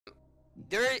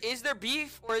is there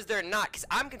beef or is there not? Because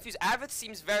I'm confused. Advyth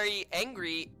seems very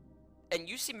angry, and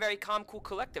you seem very calm, cool,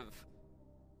 collective.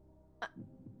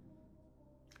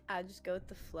 I just go with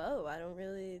the flow. I don't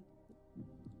really.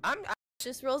 I'm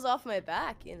just rolls off my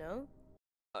back, you know.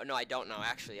 Oh, no, I don't know.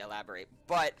 Actually, elaborate.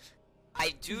 But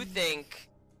I do think,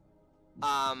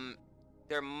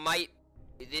 there might.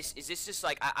 Is this just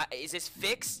like? Is this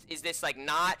fixed? Is this like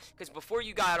not? Because before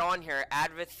you got on here,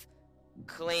 Advyth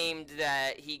claimed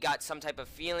that he got some type of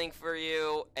feeling for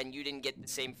you, and you didn't get the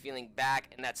same feeling back,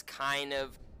 and that's kind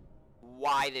of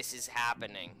why this is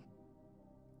happening.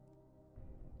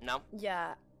 No?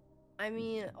 Yeah, I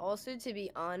mean, also to be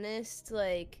honest,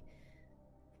 like,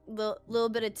 little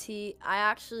bit of tea.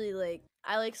 I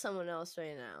like someone else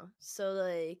right now. So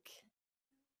like.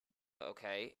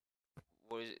 Okay.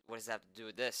 What does that have to do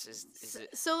with this? Is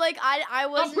it? So like I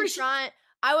wasn't trying.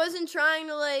 I wasn't trying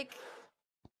to like.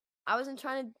 I wasn't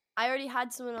trying to. I already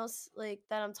had someone else like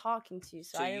that I'm talking to,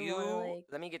 so I didn't want to like.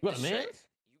 Let me get this straight.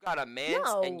 You got a man,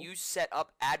 and you set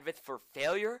up Advyth for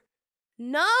failure?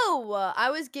 No, I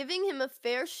was giving him a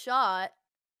fair shot.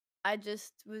 I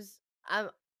just was.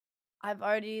 I've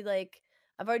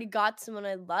already got someone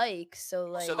I like, so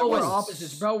like. So we're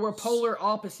opposites, bro. We're polar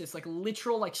opposites, like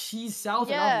literal, like she's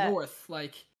south and I'm north,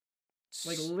 like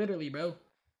literally, bro.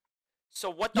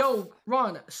 So what? Yo,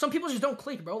 Ron, some people just don't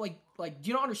click, bro. Like, do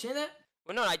you not understand that?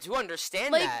 Well, no, I do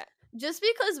understand that. Just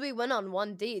because we went on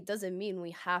one date doesn't mean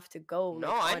we have to go.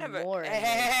 No, I never. More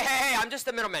Hey! I'm just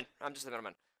the middleman.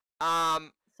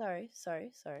 Sorry.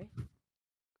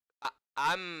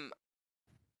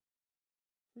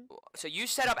 So you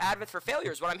set up Advyth for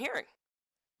failure is what I'm hearing.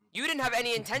 You didn't have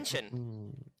any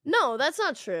intention. No, that's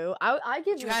not true. I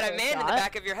give you. You had a man in the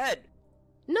back of your head.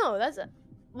 No,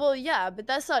 well, yeah, but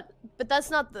that's not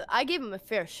the. I gave him a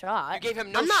fair shot. You gave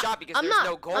him no shot because there's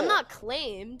no goal. I'm not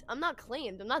claimed. I'm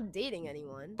not dating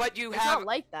anyone. But you it's have. Not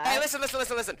like that. Hey,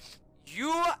 listen.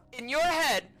 You in your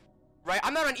head, right?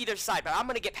 I'm not on either side, but I'm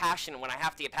gonna get passionate when I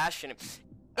have to get passionate.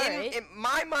 In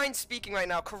my mind speaking right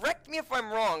now, correct me if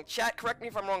I'm wrong, chat, correct me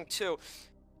if I'm wrong too.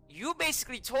 You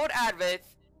basically told Advyth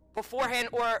beforehand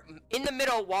or in the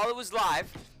middle while it was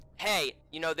live, hey,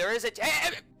 you know, I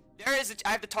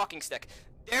have the talking stick.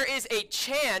 There is a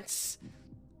chance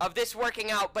of this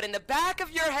working out, but in the back of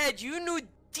your head, you knew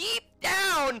deep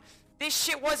down this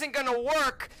shit wasn't gonna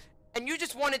work, and you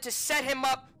just wanted to set him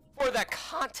up for the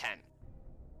content.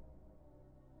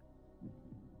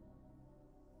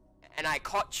 And I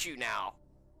caught you now.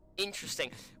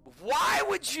 Interesting. Why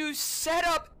would you set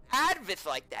up Advyth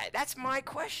like that? That's my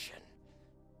question.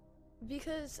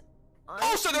 Because.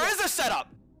 Oh, so there is a setup.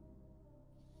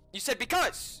 You said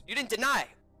because. You didn't deny.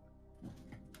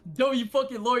 Don't you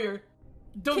fucking lawyer.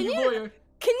 Don't you lawyer.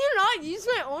 Can you not use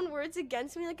my own words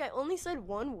against me? Like I only said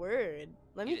one word.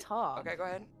 Let me talk. Okay, go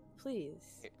ahead.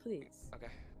 Please.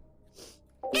 Okay.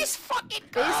 This fucking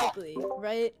girl. Basically,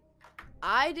 right?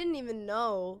 I didn't even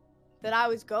know that I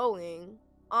was going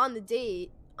on the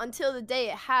date until the day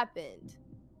it happened.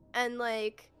 And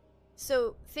like,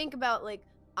 so think about like,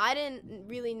 I didn't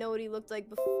really know what he looked like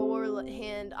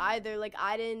beforehand either. Like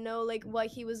I didn't know like what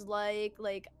he was like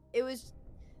it was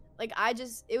like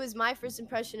it was my first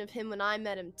impression of him when I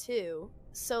met him too.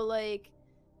 So like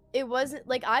it wasn't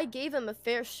like I gave him a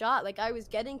fair shot. Like I was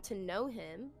getting to know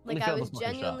him. Like I was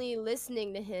genuinely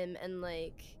listening to him and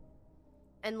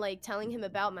like telling him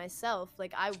about myself.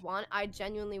 Like I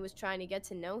genuinely was trying to get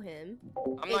to know him.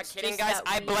 I'm not kidding, guys.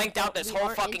 I blanked out this whole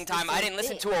fucking time. I didn't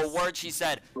listen to a word she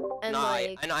said. And no,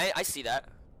 like, I see that.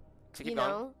 So keep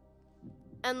going.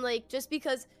 And like just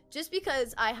because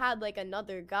I had like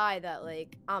another guy that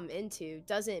like I'm into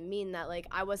doesn't mean that like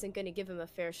I wasn't gonna give him a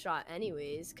fair shot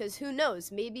anyways. Cause who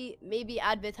knows? Maybe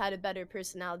Advyth had a better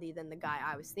personality than the guy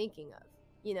I was thinking of.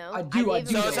 You know? I do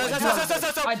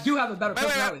have a better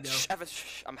personality though.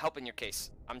 I'm helping your case.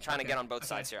 I'm trying to get on both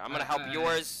sides here. I'm gonna help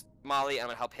yours, Molly, and I'm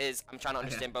gonna help his. I'm trying to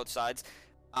understand both sides.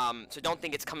 So don't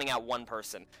think it's coming out one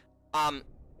person.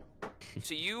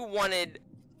 So you wanted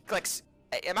Clix.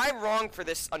 Am I wrong for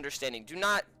this understanding?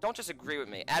 Don't just agree with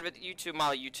me. Advyth, you too,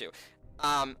 Molly, you too.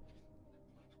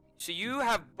 So you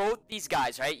have both these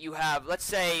guys, right? You have, let's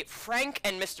say, Frank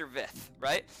and Mr. Vyth,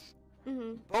 right?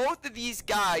 Mm-hmm. Both of these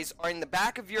guys are in the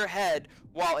back of your head,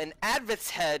 while in Advyth's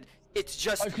head, it's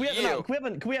just you.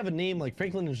 Can we have a name? Like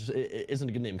Franklin isn't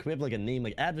a good name. Can we have like a name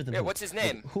like Advyth? And what's his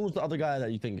name? Like, who's the other guy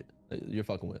that you think you're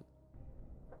fucking with?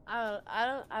 I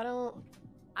don't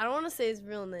want to say his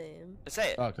real name.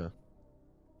 Say it. Okay.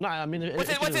 No, I mean,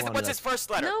 what's his first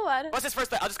letter? No, I don't. What's his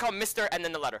first letter? I'll just call him Mr. and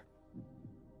then the letter.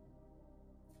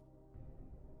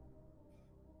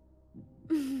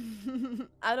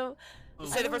 I don't.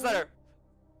 Say the first letter.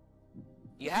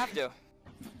 You have to.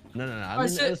 No. I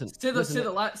Alright, mean, listen. say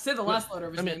the last letter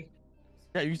of his name.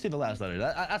 Yeah, you say the last letter.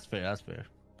 That's fair. That's fair.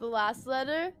 The last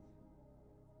letter?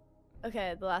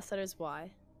 Okay, the last letter is Y.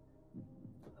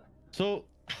 So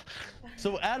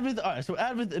Advyth. All right. So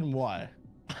Advyth and Y.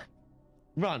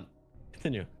 Ron,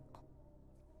 continue.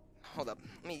 Hold up.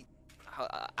 Let me.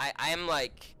 I am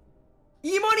like.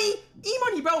 E-money,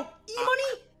 bro.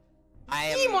 E-money. I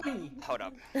am. E-money. Hold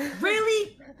up.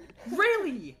 Really?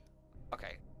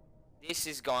 Okay. This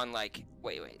is gone like.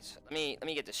 Wait. So let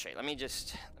me get this straight. Let me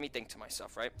think to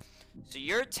myself, right? So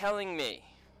you're telling me,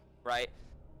 right?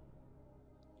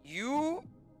 Oh,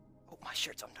 my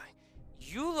shirt's untying.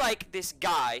 You like this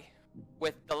guy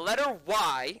with the letter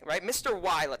Y, right? Mr.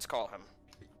 Y, let's call him.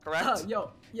 Correct?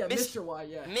 Mr. Y,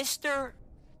 yeah.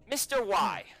 Mr.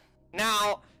 Y.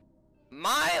 Now,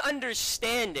 my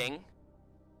understanding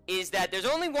is that there's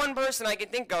only one person I can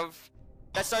think of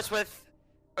that starts with,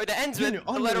 or that ends with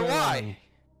the letter Y.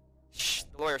 Shh,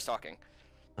 the lawyer's talking.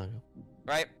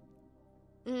 Right?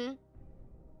 Mm-hmm.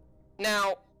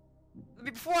 Now,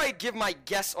 before I give my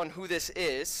guess on who this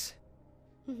is,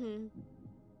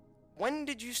 when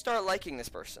did you start liking this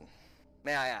person?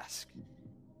 May I ask?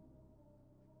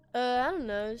 I don't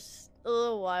know, just a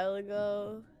little while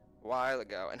ago.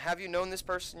 And have you known this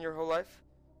person your whole life?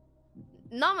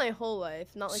 Not my whole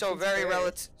life, not like so very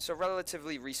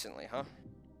relatively recently, huh?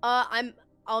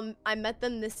 I met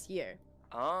them this year.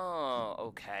 Oh,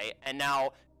 okay. And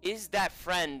now, is that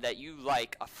friend that you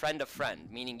like a friend of friend,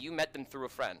 meaning you met them through a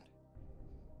friend?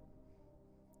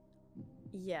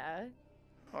 Yeah.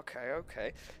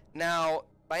 Okay. Now,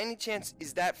 by any chance,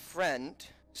 is that friend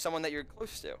someone that you're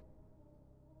close to?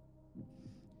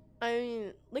 I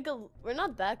mean, we're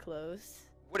not that close.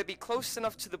 Would it be close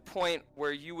enough to the point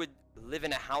where you would live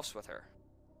in a house with her?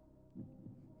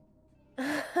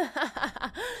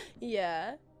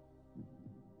 Yeah.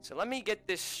 So let me get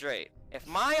this straight. If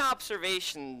my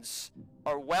observations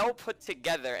are well put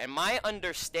together and my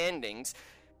understandings,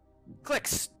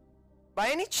 Clix, by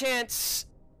any chance,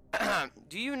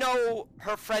 do you know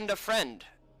her friend of friend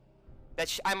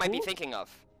that I might be thinking of?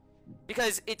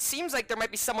 Because it seems like there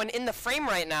might be someone in the frame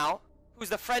right now who's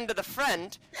the friend of the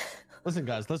friend. Listen,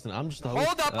 guys, I'm just the host.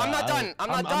 Hold up, I'm not done. I'm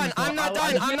not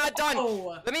done.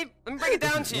 Let me break it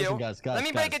down to you. Guys, let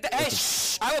me break it down. Hey,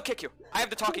 shh! I will kick you. I have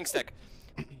the talking stick.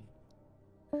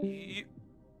 Okay.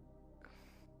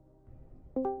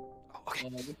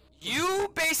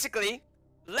 You basically,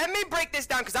 let me break this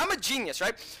down because I'm a genius,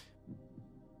 right?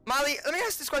 Molly, let me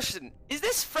ask this question. Is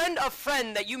this friend of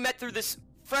friend that you met through this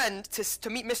friend to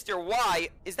meet Mr. Y,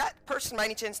 is that person by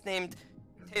any chance named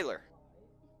Taylor?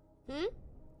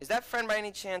 Is that friend by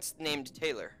any chance named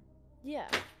Taylor? Yeah.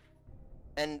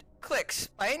 And Clix,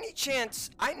 by any chance,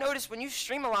 I noticed when you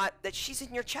stream a lot that she's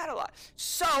in your chat a lot.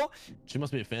 So she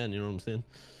must be a fan, you know what I'm saying?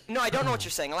 No, I don't know what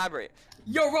you're saying. Elaborate.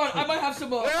 Yo, Ron, I might have some.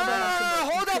 Hold up. I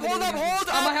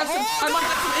might have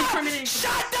some incriminating.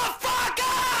 Shut the fuck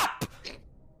up!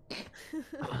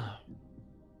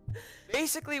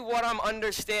 Basically, what I'm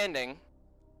understanding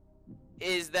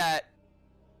is that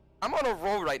I'm on a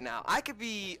roll right now. I could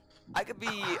be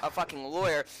a fucking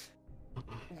lawyer.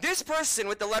 This person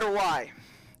with the letter Y,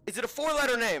 is it a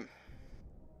 4-letter name?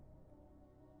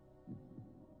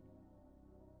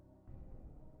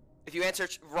 If you answer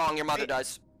wrong, your mother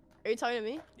does. Are you talking to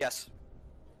me? Yes.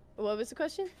 What was the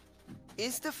question?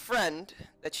 Is the friend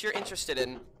that you're interested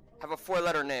in have a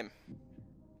 4-letter name?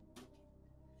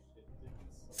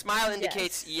 Smile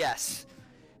indicates yes.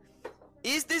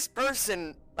 Is this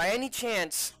person, by any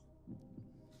chance,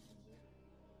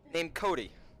 named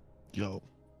Cody? Yo,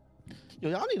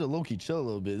 y'all need to low-key chill a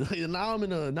little bit. now I'm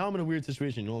in a weird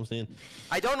situation. You know what I'm saying?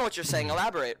 I don't know what you're saying.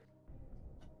 Elaborate.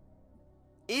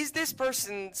 Is this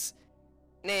person's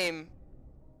name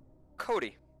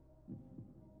Cody?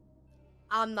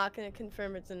 I'm not gonna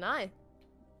confirm or deny.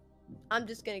 I'm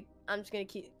just gonna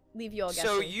leave you all guessing.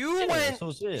 So you went.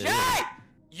 Jay!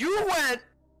 You went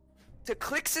to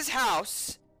Clix's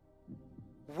house,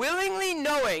 willingly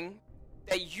knowing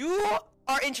that you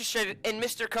are interested in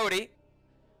Mr. Cody,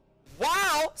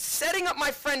 while setting up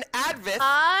my friend Advyth.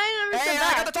 I never said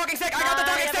that. I got the talking stick. Shut up!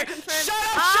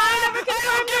 I never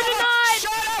confirmed or denied.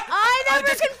 Shut up! I never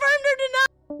confirmed or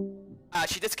denied.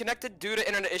 She disconnected due to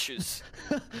internet issues.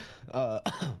 Let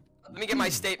me get my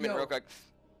statement real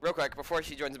quick before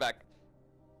she joins back.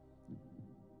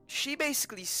 She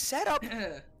basically set up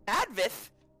Advyth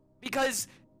because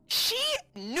she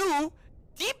knew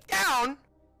deep down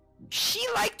she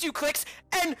liked you, Clix,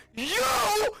 and you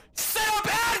set up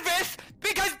Advyth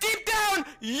because deep down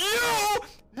you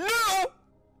knew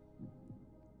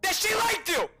that she liked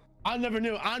you. I never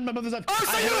knew. On my mother's life. Oh,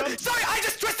 so sorry, I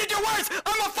just twisted your words.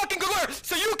 I'm a fucking good lawyer.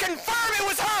 So you confirm it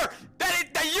was her.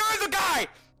 That you're the guy.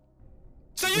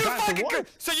 So you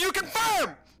so you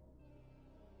confirm.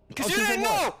 Because you didn't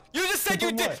know. You just said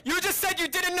you did. You just said you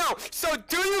didn't know. So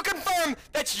do you confirm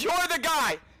that you're the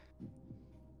guy?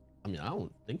 I mean, I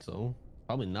don't think so.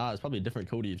 Probably not. It's probably a different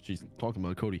Cody if she's talking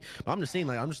about Cody. But I'm just saying,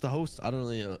 like, I'm just the host. I don't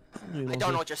really. I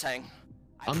don't know what you're saying.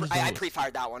 I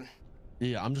pre-fired that one.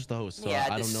 Yeah, I'm just the host. So yeah,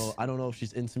 I don't know. I don't know if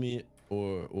she's into me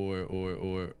or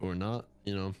not.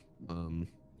 You know.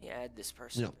 Yeah, add this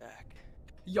person back.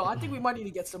 Yo, I think we might need to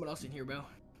get someone else in here, bro.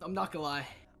 I'm not gonna lie.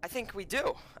 I think we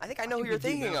do. I think I know who you're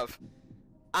thinking of.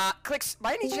 Clix,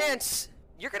 by any chance,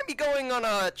 you're gonna be going on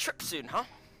a trip soon, huh?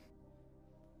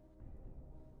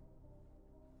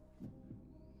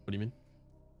 What do you mean?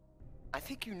 I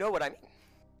think you know what I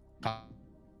mean.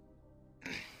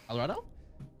 Colorado?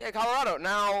 Yeah, Colorado.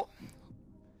 Now.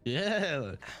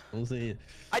 Yeah. We'll see.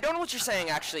 I don't know what you're saying,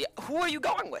 actually. Who are you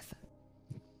going with?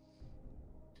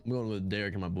 I'm going with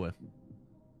Derek and my boy.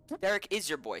 Derek is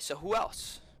your boy, so who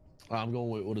else? I'm going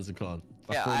with, what is it called?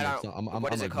 Yeah, I don't.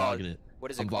 What is it called?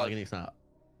 What is it called? It's not.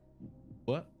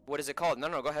 What? What is it called? No,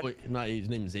 go ahead. Wait, no, his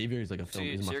name is Xavier. He's like a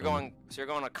film. So you're going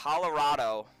to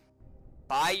Colorado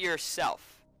by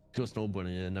yourself. Go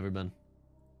snowboarding. Yeah, never been.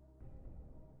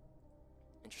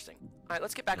 Interesting. All right,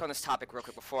 let's get back on this topic real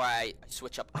quick before I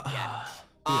switch up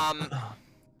again.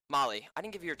 Molly, I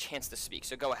didn't give you a chance to speak,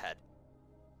 so go ahead.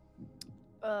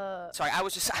 Sorry,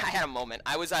 I had a moment.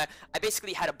 I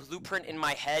basically had a blueprint in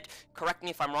my head. Correct me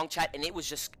if I'm wrong, chat. And it was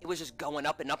just going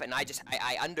up and up, and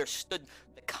I understood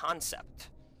the concept.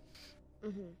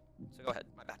 So go ahead.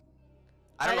 My bad.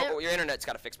 I don't know. Your internet's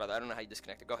got to fix, brother. I don't know how you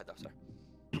disconnected. Go ahead, though. Sorry.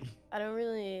 I don't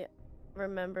really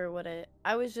remember what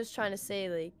I was just trying to say.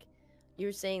 Like, you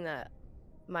were saying that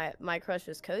my crush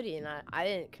was Cody, and I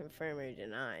didn't confirm or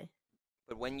deny.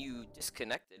 But when you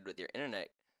disconnected with your internet,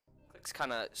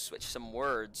 kind of switch some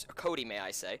words, or Cody, may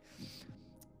I say,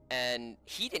 and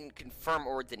he didn't confirm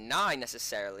or deny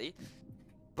necessarily,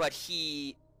 but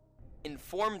he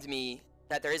informed me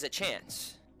that there is a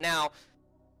chance. Now,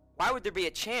 why would there be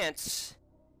a chance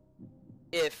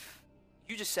if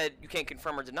you just said you can't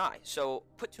confirm or deny? So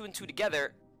put 2 and 2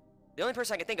 together. The only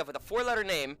person I can think of with a 4-letter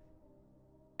name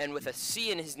and with a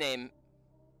C in his name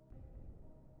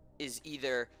is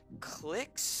either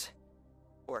Clix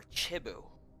or Chibu.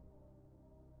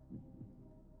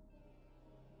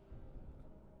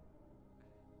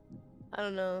 I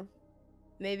don't know.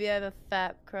 Maybe I have a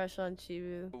fat crush on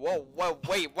Chibu. Whoa,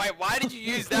 wait, why did you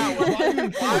use that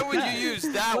word? Why would you use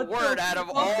that word out of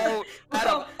all?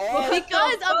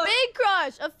 Because a big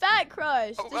crush, a fat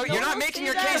crush. Oh, you're not making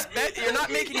your case. You're not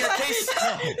making your case.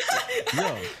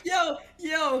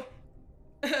 Yo.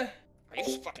 Are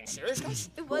you fucking serious, guys?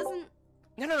 It wasn't.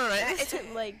 No. It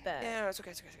wasn't like that. Yeah, it's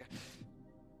okay.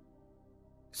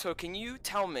 So can you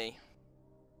tell me,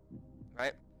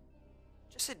 right?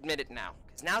 Just admit it now,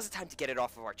 because now's the time to get it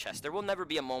off of our chest. There will never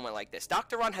be a moment like this.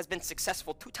 Dr. Ron has been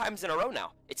successful 2 times in a row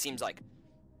now, it seems like.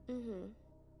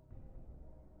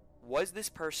 Was this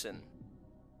person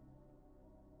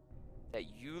that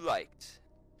you liked?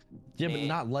 Yeah, but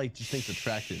not like, just think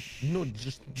attractive. No,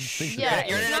 just think yeah,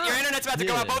 your internet's about to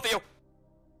go out, both of you.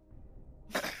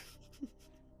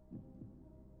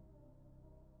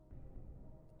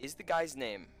 Is the guy's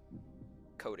name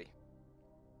Cody?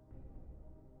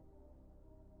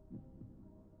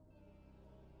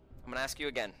 I'm gonna ask you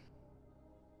again.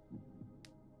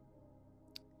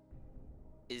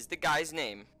 Is the guy's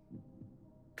name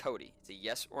Cody? It's a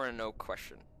yes or a no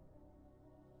question.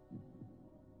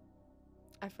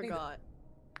 I forgot.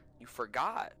 You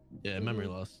forgot? Yeah, memory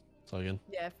loss. So again.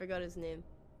 Yeah, I forgot his name.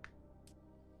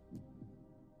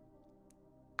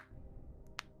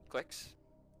 Clix?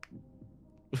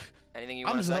 Anything you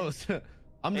want to say? I'm just the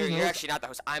host. You're actually not the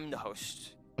host. I'm the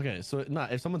host. Okay, so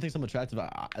if someone thinks I'm attractive, like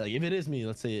if it is me,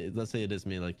 let's say it is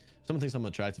me, like if someone thinks I'm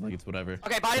attractive, like it's whatever.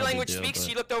 Okay, body language speaks.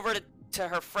 She looked over to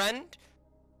her friend.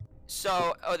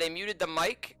 So, they muted the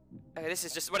mic. This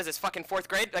is just, what is this, fucking 4th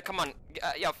grade? Like, come on,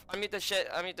 yo, unmute this shit.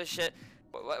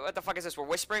 What the fuck is this? We're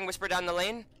whispering, whisper down the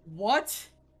lane. What?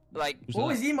 Like, what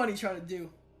was E-Money trying to do?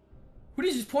 Who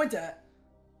did you just point at?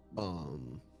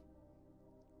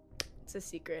 It's a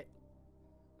secret.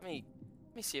 Let me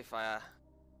see if we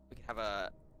can have an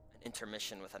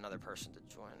intermission with another person to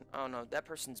join. Oh no, that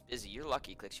person's busy. You're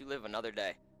lucky, Clix. You live another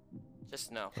day.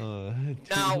 Just know.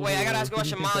 Now, wait, I gotta ask a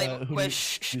question, Molly.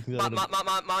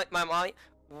 Molly,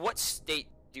 what state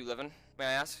do you live in? May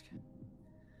I ask?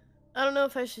 I don't know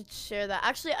if I should share that.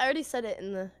 Actually, I already said it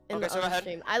in the other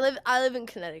stream. I live in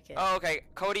Connecticut. Oh, okay.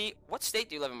 Cody, what state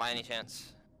do you live in by any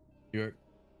chance? New York.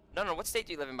 No. What state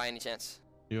do you live in by any chance?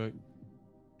 New York.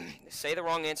 Say the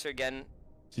wrong answer again.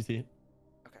 CT. Okay,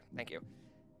 thank you.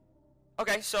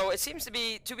 Okay, so it seems to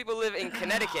be 2 people live in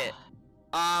Connecticut.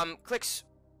 Clix,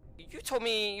 you told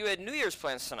me you had New Year's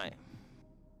plans tonight.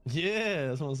 Yeah,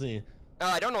 that's what I'm saying.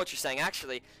 I don't know what you're saying,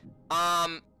 actually.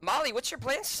 Molly, what's your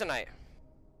plans tonight?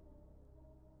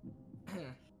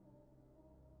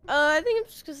 I think I'm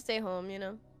just gonna stay home, you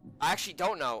know. I actually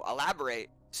don't know. Elaborate.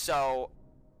 So,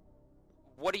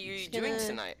 what are you doing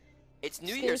tonight? It's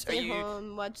New Year's. Stay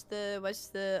home, watch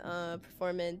the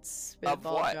performance with Of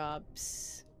ball what?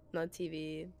 drops, not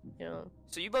TV, you know.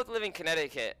 So you both live in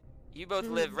Connecticut. You both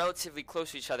live relatively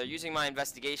close to each other. Using my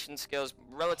investigation skills,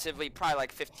 relatively, probably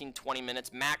like 15-20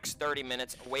 minutes, max 30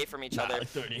 minutes away from each other. Like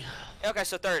 30. Okay,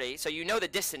 so 30. So you know the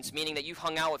distance, meaning that you've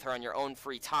hung out with her on your own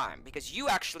free time. Because you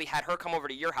actually had her come over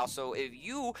to your house, so if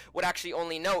you would actually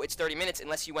only know it's 30 minutes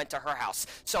unless you went to her house.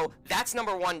 So that's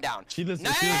number 1 down. She lives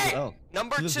with L.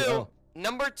 Number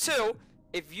two,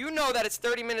 if you know that it's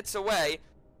 30 minutes away,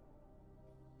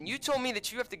 you told me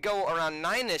that you have to go around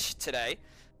 9-ish today.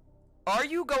 Are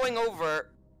you going over,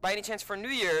 by any chance, for New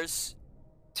Year's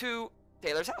to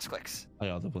Taylor's house, Clix? I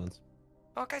got other plans.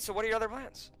 Okay, so what are your other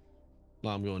plans?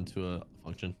 No, I'm going to a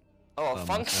function. Oh, a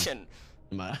function.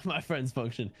 My friend's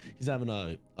function. He's having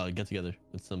a get together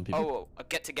with some people. Oh, a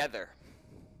get together.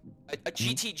 A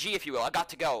GTG, if you will. I got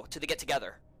to go to the get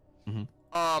together.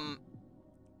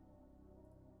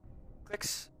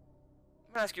 Clix,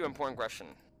 I'm gonna ask you an important question,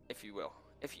 if you will.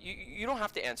 If you don't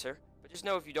have to answer, but just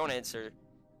know if you don't answer,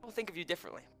 I'll think of you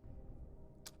differently.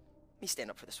 Let me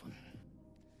stand up for this one.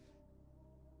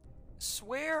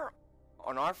 Swear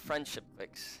on our friendship,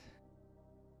 Clix,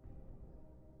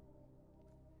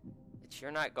 that you're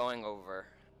not going over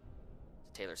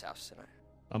to Taylor's house tonight.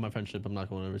 On my friendship, I'm not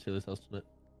going over to Taylor's house tonight.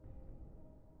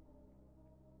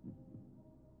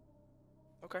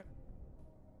 Okay.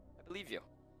 I believe you.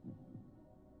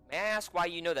 May I ask why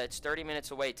you know that it's 30 minutes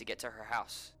away to get to her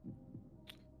house?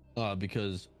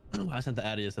 Because I sent the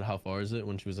Addy. I said, how far is it?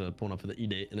 When she was pulling up for the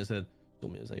E-date, and it said,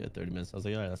 told me it was like 30 minutes. I was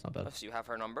like, all right, that's not bad. Oh, so you have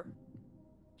her number?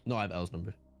 No, I have L's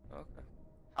number. Okay.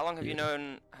 How long have you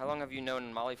known? How long have you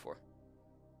known Molly for?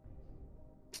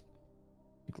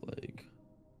 Like,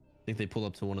 I think they pull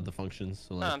up to one of the functions.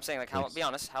 So like, no, I'm saying like how. Be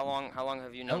honest. How long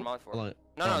have you known Molly for? Like,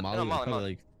 No, Molly.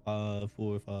 Molly. Like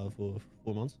 4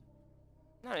 months.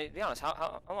 No, be honest.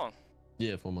 How long?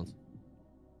 Yeah, 4 months.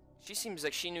 She seems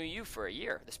like she knew you for a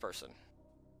year. This person.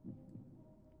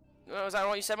 Was that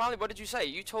what you said, Molly? What did you say?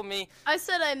 You told me. I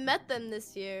said I met them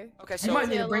this year. Okay, so you might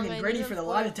need to bring in Grady for the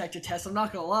lie detector test. I'm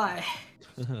not gonna lie.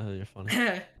 You're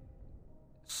funny.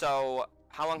 So,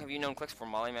 how long have you known Clix for,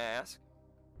 Molly? May I ask?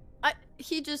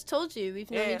 He just told you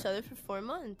we've known each other for 4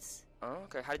 months. Oh,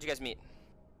 okay. How did you guys meet?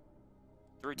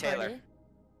 Through Taylor. Party.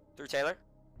 Through Taylor?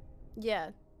 Yeah.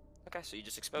 Okay, so you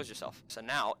just exposed yourself. So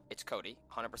now it's Cody,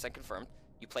 100% confirmed.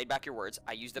 You played back your words.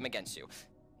 I used them against you.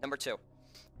 Number 2.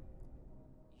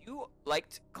 You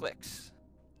liked Clix,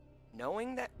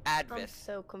 knowing that Advyth. I'm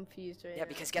so confused right now. Yeah,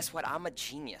 because guess what? I'm a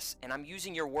genius, and I'm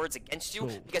using your words against you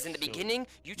because in the beginning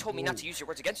you told me not to use your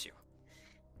words against you.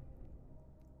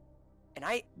 And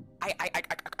I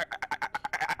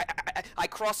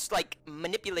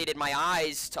manipulated my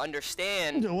eyes to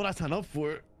understand. You know what I signed up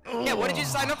for? Yeah, what did you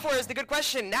sign up for is the good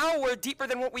question. Now we're deeper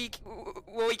than what we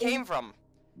came from.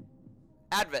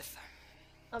 Advyth.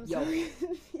 I'm so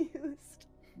confused.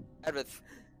 Advyth.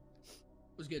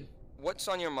 Was good. What's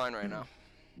on your mind right now?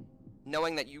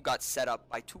 Knowing that you got set up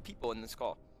by 2 people in this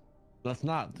call. That's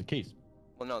not the case.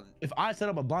 Well, no. If I set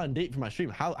up a blind date for my stream,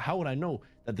 how would I know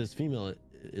that this female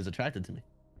is attracted to me?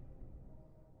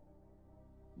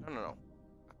 No.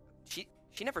 She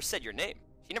never said your name.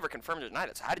 She never confirmed or denied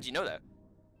it. So how did you know that?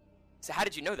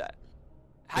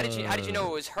 How did you know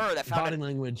it was her that found it?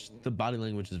 The body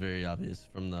language is very obvious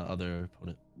from the other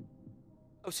opponent.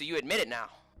 Oh, so you admit it now.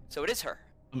 So it is her.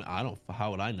 I mean, I don't.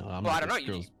 How would I know? I'm well, I don't know.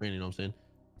 Girl's brain, you know what I'm saying?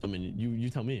 So, I mean, you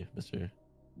tell me, Mr.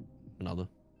 Ronaldo.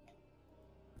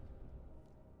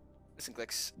 Listen,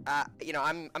 Clix.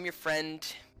 I'm your friend.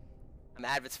 I'm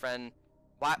Advyth's friend.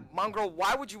 Why, Mongrel?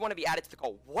 Why would you want to be added to the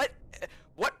call? What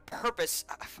purpose?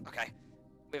 Okay,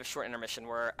 we have a short intermission.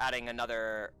 We're adding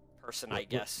another person, I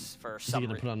guess, for some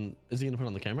reason. Is he gonna put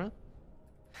on the camera?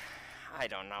 I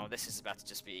don't know. This is about to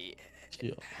just be.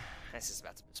 Yeah. This is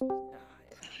about to just be.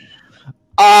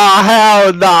 Oh,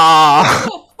 hell no!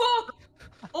 Oh, fuck!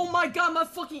 Oh my god, my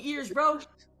fucking ears, bro!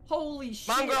 Holy shit!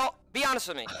 Mongrel, be honest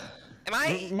with me. Am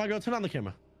I? Mongrel, turn on the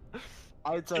camera.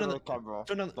 I turn on the camera.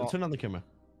 Turn on the camera.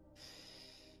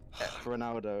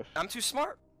 Ronaldo. I'm too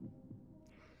smart.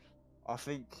 I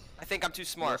think I'm too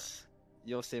smart. Yes.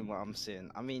 you're seeing what I'm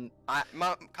seeing. I mean,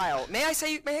 Kyle, may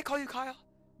I call you Kyle?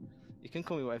 you can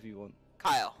call me whatever you want.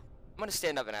 Kyle, I'm gonna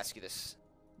stand up and ask you this.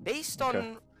 Based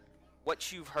on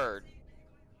what you've heard,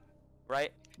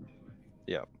 right?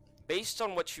 Yeah. Based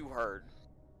on what you heard,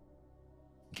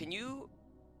 can you,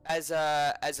 as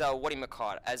a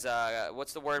𝐻𝐈𝐿𝐄, as a,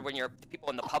 what's the word when you're people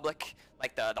in the public,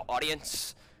 like the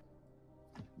audience,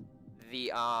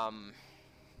 the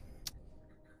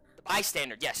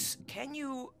bystander, yes. Can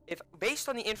you, if based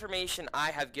on the information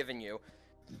I have given you,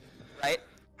 right?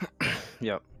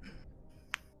 Yep.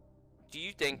 Do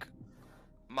you think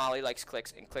Molly likes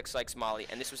Clix and Clix likes Molly,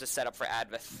 and this was a setup for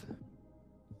Advyth?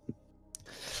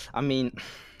 I mean,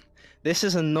 this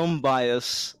is a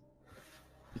non-biased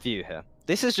view here.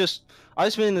 This is just, I've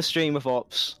just been in the stream with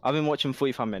Ops. I've been watching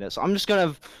 45 minutes. I'm just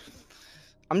gonna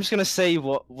say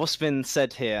what's been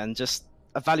said here and just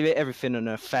evaluate everything in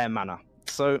a fair manner.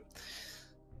 So,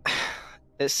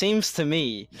 it seems to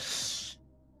me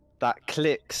that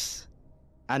Clix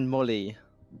and Molly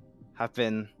have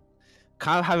been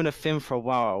kind of having a thing for a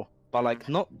while, but like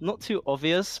not too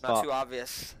obvious. Not too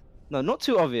obvious. No, not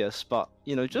too obvious, but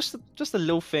you know, just a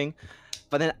little thing.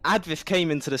 But then Advyth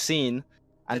came into the scene,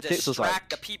 and Clix was like,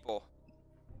 the people.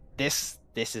 This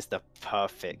is the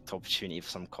perfect opportunity for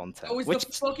some content. Oh, it's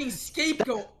the fucking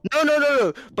scapegoat.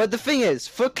 No. But the thing is,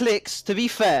 for Clix, to be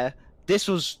fair, this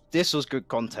was good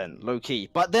content, low key.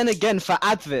 But then again, for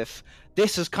Advyth,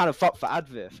 this is kind of fucked for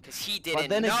Advyth. Because he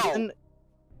didn't know.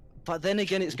 But then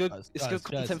again, it's good. It's good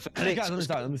content for Clix. Guys,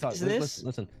 let me start.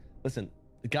 Listen.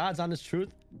 God's honest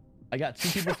truth. I got 2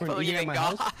 people for an eating at my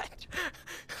house.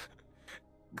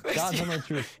 God's honest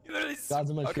truth.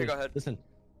 God's honest truth. Okay, go ahead. Listen,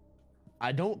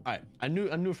 I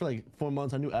knew for like 4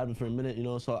 months. I knew Advyth for a minute, you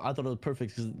know. So I thought it was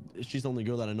perfect because she's the only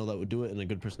girl that I know that would do it and a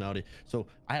good personality. So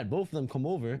I had both of them come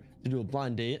over to do a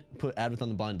blind date, put Advyth on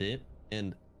the blind date,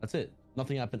 and that's it.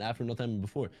 Nothing happened after, nothing happened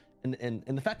before. And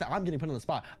the fact that I'm getting put on the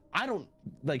spot, I don't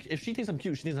like. If she thinks I'm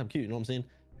cute, she thinks I'm cute. You know what I'm saying?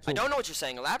 So, I don't know what you're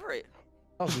saying. Elaborate.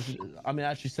 Oh, I mean,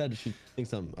 as she said, she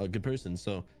thinks I'm a good person.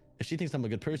 So if she thinks I'm a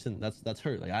good person, that's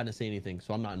her. Like, I didn't say anything,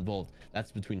 so I'm not involved.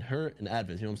 That's between her and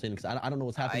Advyth. You know what I'm saying? Because I don't know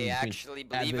what's happening. I actually,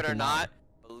 believe it or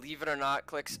not,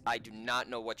 Clix, I do not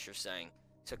know what you're saying.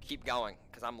 So keep going,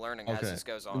 because I'm learning as this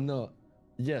goes on. No,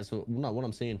 yeah. So no, what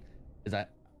I'm saying is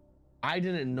I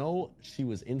didn't know she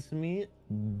was into me,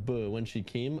 but when she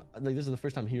came, like, this is the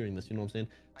first time hearing this. You know what I'm saying?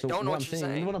 So I don't know what you're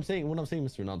saying. What I'm saying,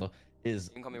 Mr. Ronaldo, is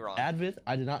you can call me wrong. Advyth.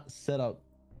 I did not set up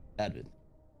Advyth.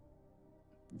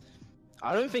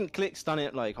 I don't think Clix done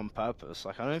it like on purpose.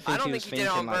 Like, I don't think he did it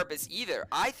on purpose either.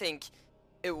 I think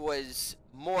it was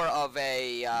more of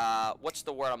a what's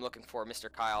the word I'm looking for,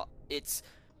 Mr. Kyle? It's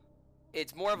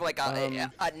more of like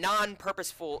a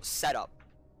non-purposeful setup.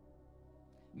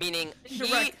 Meaning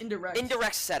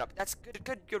indirect setup. That's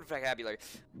good vocabulary.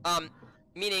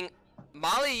 Meaning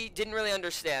Molly didn't really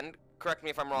understand, correct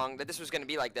me if I'm wrong, that this was going to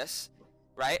be like this,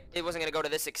 right? It wasn't going to go to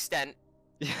this extent.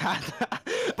 Yeah,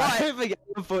 I don't think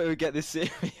anyone thought it would get this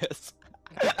serious.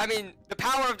 I mean, the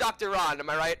power of Dr. Ron,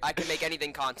 am I right? I can make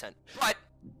anything content. But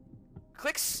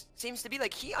Clix seems to be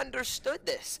like he understood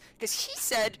this. Because he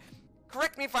said,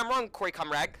 correct me if I'm wrong,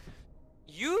 𝐻𝐈𝐿𝐄,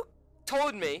 you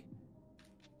told me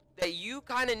that you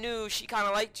kind of knew she kind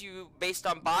of liked you based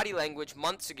on body language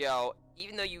months ago,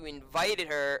 even though you invited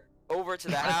her over to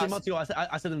the house. I said months ago.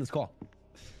 I said in this call.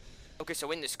 Okay, so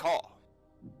in this call.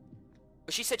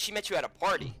 But she said she met you at a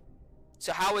party.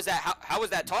 So how was that? How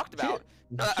was that talked about?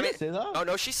 I mean, say that? Oh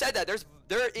no, she said that.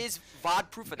 There is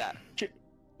VOD proof of that.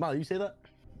 Molly, you say that?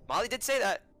 Molly did say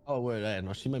that. Oh wait,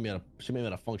 no, she made me at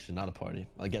a function, not a party.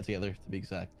 A get together, to be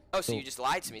exact. Oh, so you just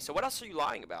lied to me. So what else are you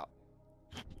lying about?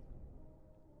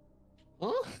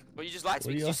 Huh? Well, you just lied to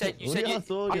me. You said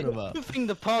talking about? I don't think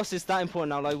the past is that important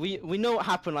now. Like, we know what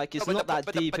happened. Like, it's not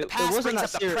that deep. But the past wasn't brings that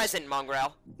up serious. the present,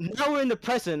 Mongrel. Now we're in the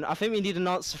present. I think we need an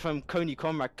answer from _𝐁𝐈𝐿𝐄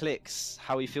Comrade Clix,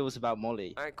 how he feels about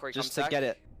Molly. All right, Corey, just to get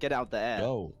it out there.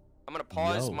 Yo. I'm gonna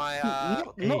pause my.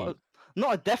 Not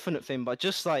a definite thing, but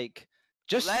just like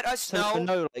let us to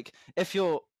know, like, if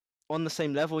you're on the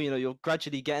same level, you know, you're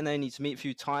gradually getting there. You need to meet a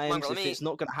few times. Mongrel, if it's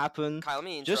not gonna happen, Kyle, let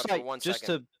me just interrupt for 1 second.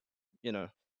 to, you know.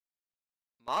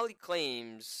 Molly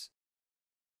claims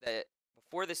that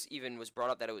before this even was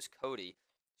brought up that it was Cody,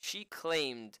 she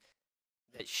claimed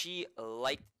that she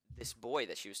liked this boy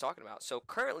that she was talking about. So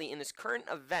currently, in this current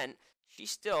event, she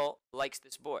still likes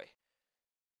this boy.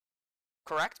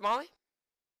 Correct, Molly?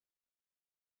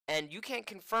 And you can't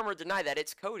confirm or deny that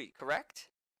it's Cody, correct?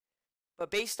 But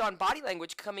based on body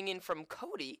language coming in from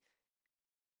Cody,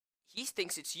 he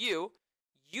thinks it's you.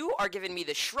 You are giving me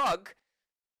the shrug.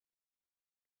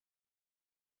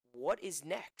 What is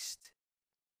next?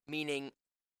 Meaning,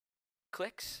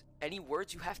 Clix, any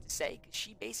words you have to say, 'cause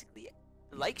she basically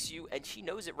likes you and she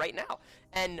knows it right now.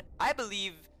 And I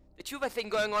believe that you have a thing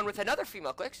going on with another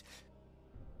female, Clix.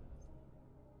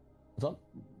 What's up?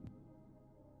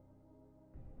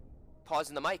 Pause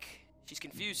in the mic. She's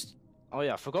confused. Oh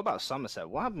yeah, I forgot about Somerset.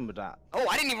 What happened with that? Oh,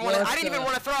 I didn't even want to. I didn't even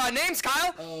want to throw out names,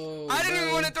 Kyle. Oh, I didn't even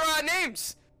no. want to throw out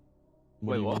names.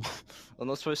 Wait, what? I'm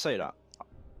not supposed to say that.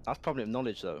 That's probably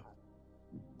knowledge though.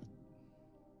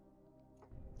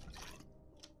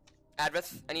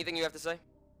 Advyth, anything you have to say?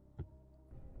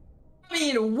 I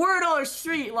mean, word on the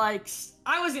street, like,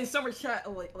 I was in summer chat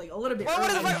like a little bit Well, what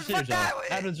earlier. the fuck that?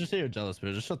 Advyth, just say you're jealous,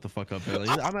 bro. Just shut the fuck up, bro.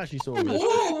 Like, I'm actually so over this.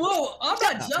 Whoa, I'm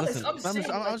not jealous. Listen, I'm saying.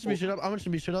 I'm just be shut up. I'm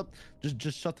just be shut up.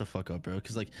 Just shut the fuck up, bro.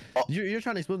 Cause like you're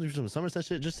trying to expose me for some Somerset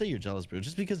shit. Just say you're jealous, bro.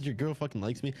 Just because your girl fucking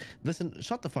likes me. Listen,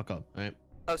 shut the fuck up, alright?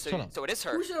 Oh, so it is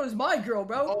her. Who knows my girl,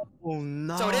 bro? Oh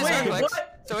no. So it is Wait, her, Clix.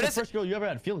 what? So it It's is. the first girl you ever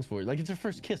had feelings for. Like it's her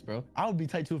first kiss, bro. I would be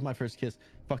tight too if my first kiss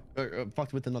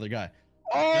fucked with another guy.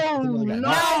 Oh no! No, wait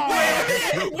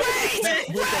a minute!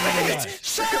 Wait!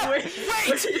 Shut up! Wait! I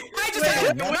just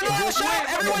had no, shut up!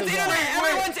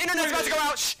 Everyone's internet's about to go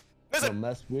out. Shh! Don't Listen,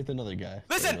 mess with another guy.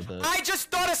 listen. I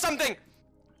just thought of something.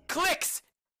 Clix,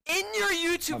 in your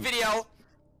YouTube video,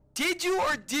 did you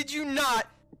or did you not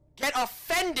get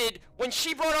offended when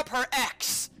she brought up her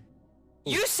ex?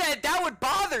 You said that would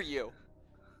bother you.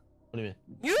 What do you mean?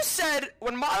 You said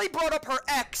when Molly brought up her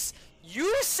ex,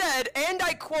 you said, and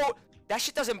I quote, "That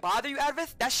shit doesn't bother you,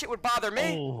 Advyth? That shit would bother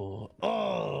me."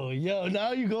 Oh, yo,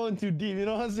 now you're going too deep. You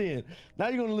know what I'm saying? Now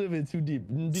you're gonna live in too deep.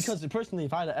 Because personally,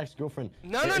 if I had an ex-girlfriend,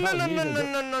 No.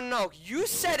 You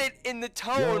said it in the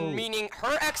tone, Yo. meaning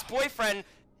her ex-boyfriend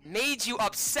made you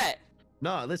upset.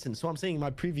 No, listen. So I'm saying my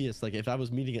previous, like, if I was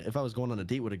going on a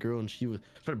date with a girl and she was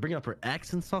trying to bring up her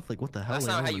ex and stuff, like, what the hell? That's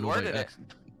Like, not I how don't you know about worded it. ex.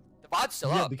 The VOD's still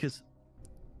Yeah, up. because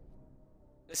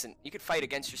Listen, you could fight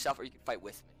against yourself or you could fight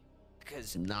with me.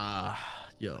 Because nah,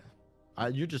 yo,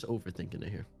 you're just overthinking it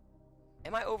here.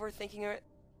 am I overthinking it?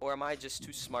 Or am I just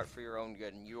too smart for your own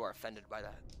good and you are offended by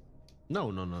that? No.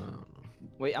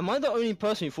 Wait, am I the only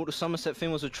person who thought the Somerset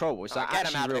thing was a troll? Or is that Get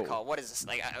him out actually of the real? call. What is this?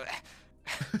 Like,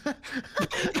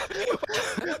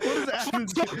 What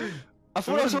is that? I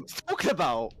thought that's what I was talking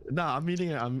about. Nah, I'm meeting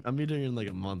her. I'm meeting her in like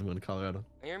a month. I'm going to Colorado.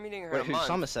 you're meeting her Wait, in a who? month.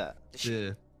 Somerset? Does she,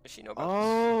 Yeah. does she know about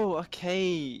Oh,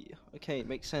 okay. Okay,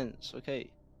 makes sense. Okay.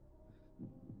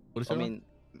 What is I that? mean,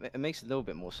 it makes a little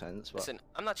bit more sense. But... Listen,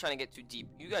 I'm not trying to get too deep.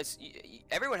 You guys,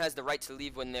 everyone has the right to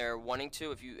leave when they're wanting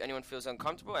to. If anyone feels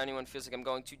uncomfortable, anyone feels like I'm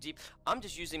going too deep, I'm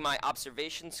just using my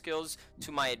observation skills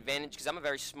to my advantage because I'm a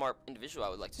very smart individual. I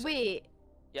would like to say. Wait,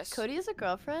 Yes. Cody has a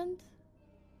girlfriend?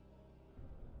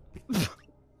 Come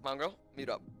on, girl. Mute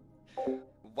up.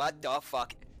 What the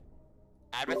fuck?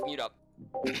 Advyth, mute up.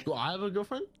 Do I have a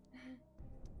girlfriend?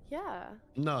 Yeah.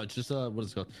 No, it's just what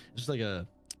is it called? It's just like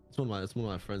it's one of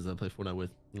my friends that I play Fortnite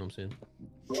with. You know what I'm saying?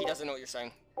 She doesn't know what you're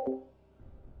saying.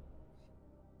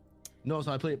 No,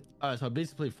 so I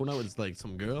basically play Fortnite with like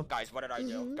some girl. Guys, what did I do?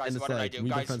 Mhm. Guys, And it's what did I like do? we've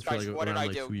been Guys, friends for guys, like what did around I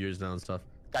like do? 2 years now and stuff.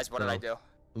 Guys, what did I do?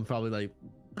 I'm probably like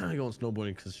going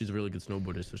snowboarding because she's a really good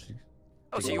snowboarder. So she.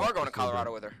 Oh, so you are going to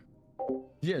Colorado with her.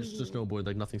 Yeah, it's just a snowboard,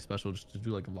 like nothing special, just to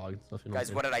do like a vlog and stuff. You know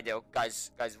Guys, what did I do?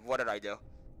 Guys, what did I do?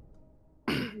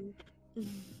 You know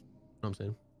what I'm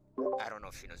saying? I don't know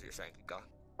if she knows what you're saying. Keep going.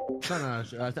 No,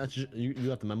 I thought you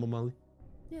got the memo, Molly.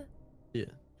 Yeah. Yeah.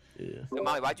 So,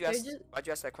 Molly, why'd you They're ask? just- Why'd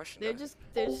you ask that question? They're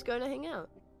though? just going to hang out.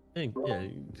 Hey, yeah,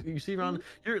 you see around.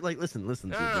 You're like, listen. No, dude,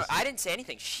 no, listen. I didn't say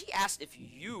anything. She asked if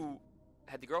you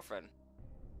had the girlfriend.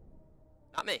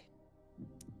 Not me.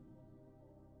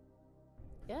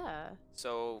 Yeah.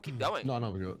 So keep going. No, I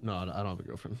don't have a girl. No, I don't have a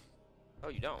girlfriend. Oh,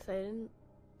 you don't. 'Cause I didn't.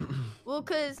 Well,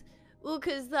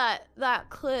 cause that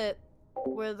clip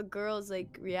where the girl's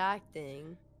like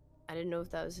reacting, I didn't know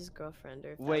if that was his girlfriend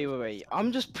or. If that Wait. was-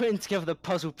 I'm just putting together the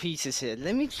puzzle pieces here.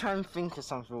 Let me try and think of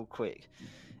something real quick.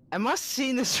 Am I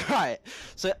seeing this right?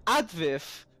 So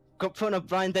Advyth got put on a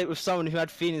blind date with someone who had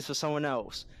feelings for someone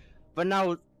else, but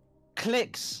now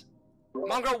Clix.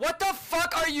 Mongrel, what the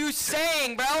fuck are you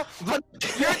saying, bro? But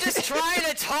You're just trying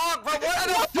to talk, bro.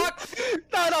 What the fuck?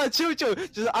 No,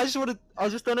 chill. I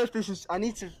just don't know if this is. I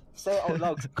need to say it out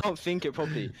loud 'cause I can't think it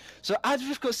properly. So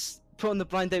Advyth got put on the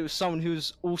blind date with someone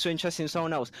who's also interested in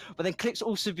someone else, but then Clix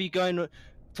also be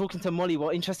talking to Molly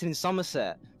while interested in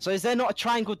Somerset. So is there not a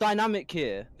triangle dynamic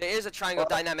here? There is a triangle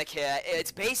dynamic here.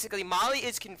 It's basically Molly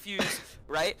is confused,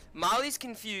 right? Molly's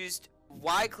confused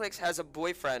why Clix has a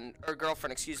boyfriend or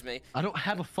girlfriend, excuse me. I don't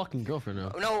have a fucking girlfriend now.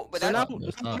 No, but So that.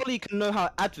 now Molly can know how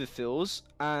Advyth feels,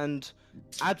 and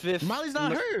Advyth. Molly's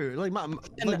not her. Like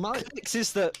And Molly. Clix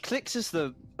is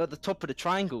the at the top of the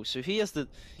triangle, so he has the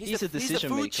he's the decision he's the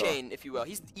food maker. chain, if you will.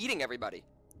 He's eating everybody.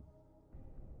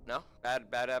 No, bad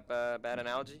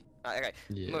analogy. Okay,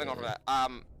 moving on from that.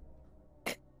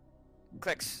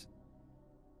 Clix,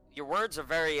 your words are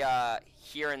very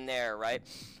here and there, right?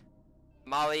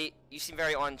 Molly, you seem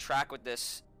very on track with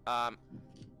this.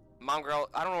 Mongrel,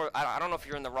 I don't know if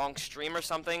you're in the wrong stream or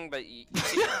something, but you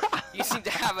seem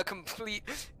to have a complete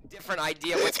different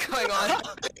idea what's going on.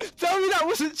 Tell me that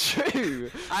wasn't true.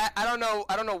 I don't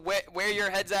know where your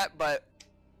head's at, but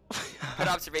good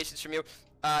observations from you.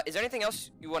 Is there anything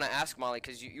else you want to ask Molly?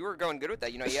 Because you were going good with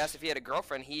that. You know, you asked if he had a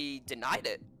girlfriend. He denied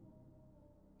it.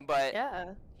 But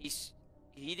Yeah.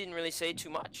 he didn't really say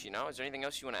too much. You know, is there anything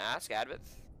else you want to ask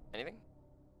Advyth? Anything?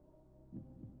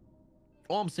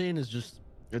 All I'm saying is just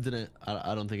it didn't.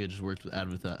 I don't think it just worked with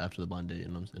Advyth after the blind date. You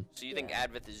know what I'm saying? So you think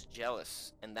Advyth is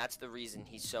jealous, and that's the reason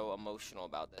he's so emotional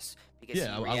about this? Because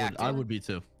Yeah, he reacted. I would be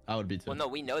too. I would be too. Well, no,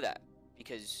 we know that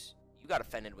because you got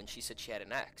offended when she said she had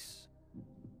an ex.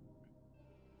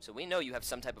 So we know you have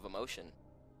some type of emotion.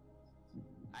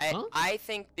 I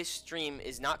think this stream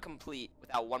is not complete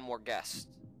without one more guest.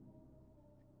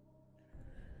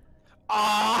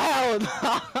 Oh,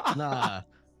 hell no.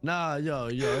 Nah, yo.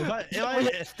 If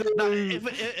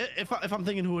I'm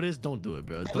thinking who it is, don't do it,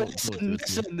 bro. Don't do it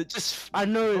to me. Just I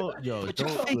know.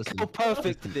 Don't listen. How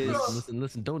perfect it is.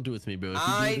 Listen. Don't do it to me, bro. If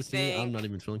you do this to me, I'm not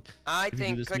even feeling. I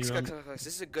think Clix, this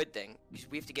is a good thing because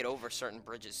we have to get over certain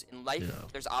bridges in life. Yeah.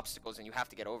 There's obstacles, and you have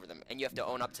to get over them, and you have to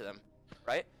own up to them,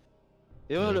 right?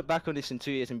 You'll look back on this in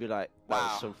 2 years and be like, "That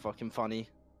Wow. was so fucking funny."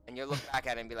 And you'll look back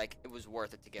at it and be like, it was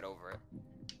worth it to get over it.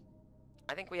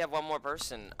 I think we have one more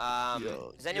person.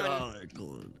 Does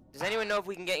anyone know if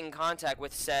we can get in contact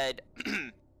with said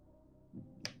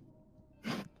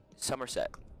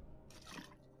Somerset?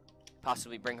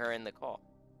 Possibly bring her in the call.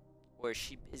 Or is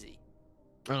she busy?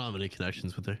 I don't have any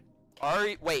connections with her.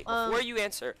 Wait, before you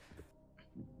answer,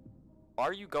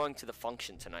 are you going to the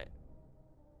function tonight?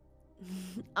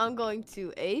 I'm going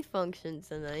to a function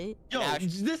tonight. Yo,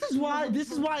 this is why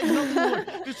nothing works.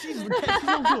 Cause she's so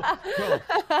cool.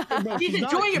 Bro, she's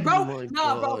enjoying it, bro.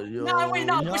 Nah, bro.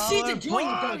 But she's enjoying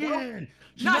it,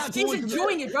 bro. She's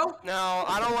enjoying it, bro. No,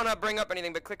 I don't want to bring up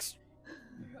anything, but Clix.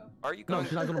 Are you going? No,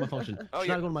 she's not going to my function. She's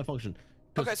not going to my function.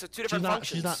 Okay, so two different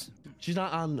functions. She's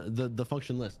not on the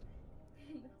function list.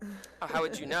 Oh, how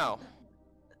would you know?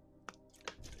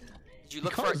 Did you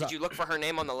look for her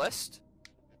name on the list?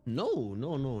 No.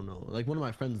 Like one of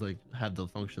my friends like had the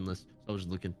function list. So I was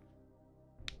just looking.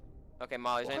 Okay,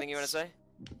 Molly, is there anything you want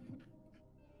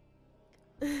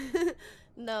to say?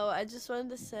 No, I just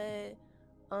wanted to say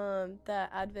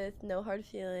that Advyth, no hard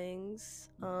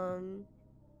feelings.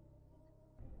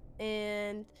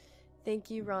 And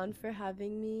thank you, Ron, for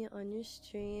having me on your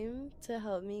stream to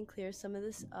help me clear some of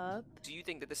this up. Do you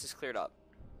think that this is cleared up?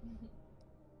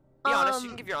 Be honest, you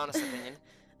can give your honest opinion.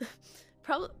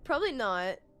 Probably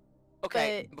not.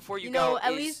 Okay, but, before you know, go,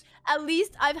 at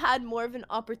least I've had more of an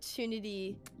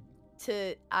opportunity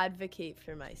to advocate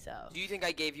for myself. Do you think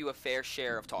I gave you a fair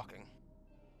share of talking?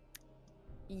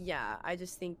 Yeah, I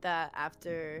just think that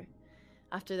after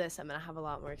this, I'm gonna have a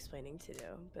lot more explaining to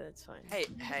do, but it's fine. Hey.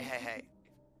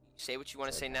 Say what you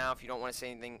want to say now. If you don't want to say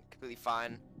anything, completely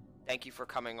fine. Thank you for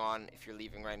coming on. If you're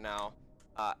leaving right now.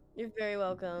 You're very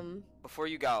welcome. Before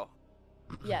you go.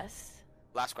 Yes.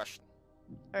 Last question.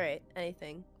 All right.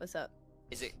 Anything? What's up?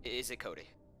 Is it Cody?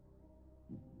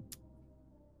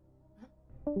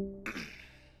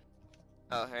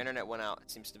 Oh, her internet went out.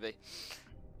 It seems to be.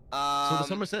 So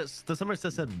the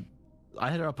Somerset said, I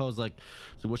hit her up. I was like,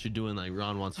 so what you doing? Like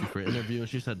Ron wants you for an interview, and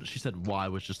she said Y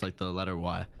was just like the letter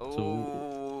Y.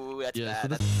 Oh, that's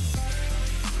bad. So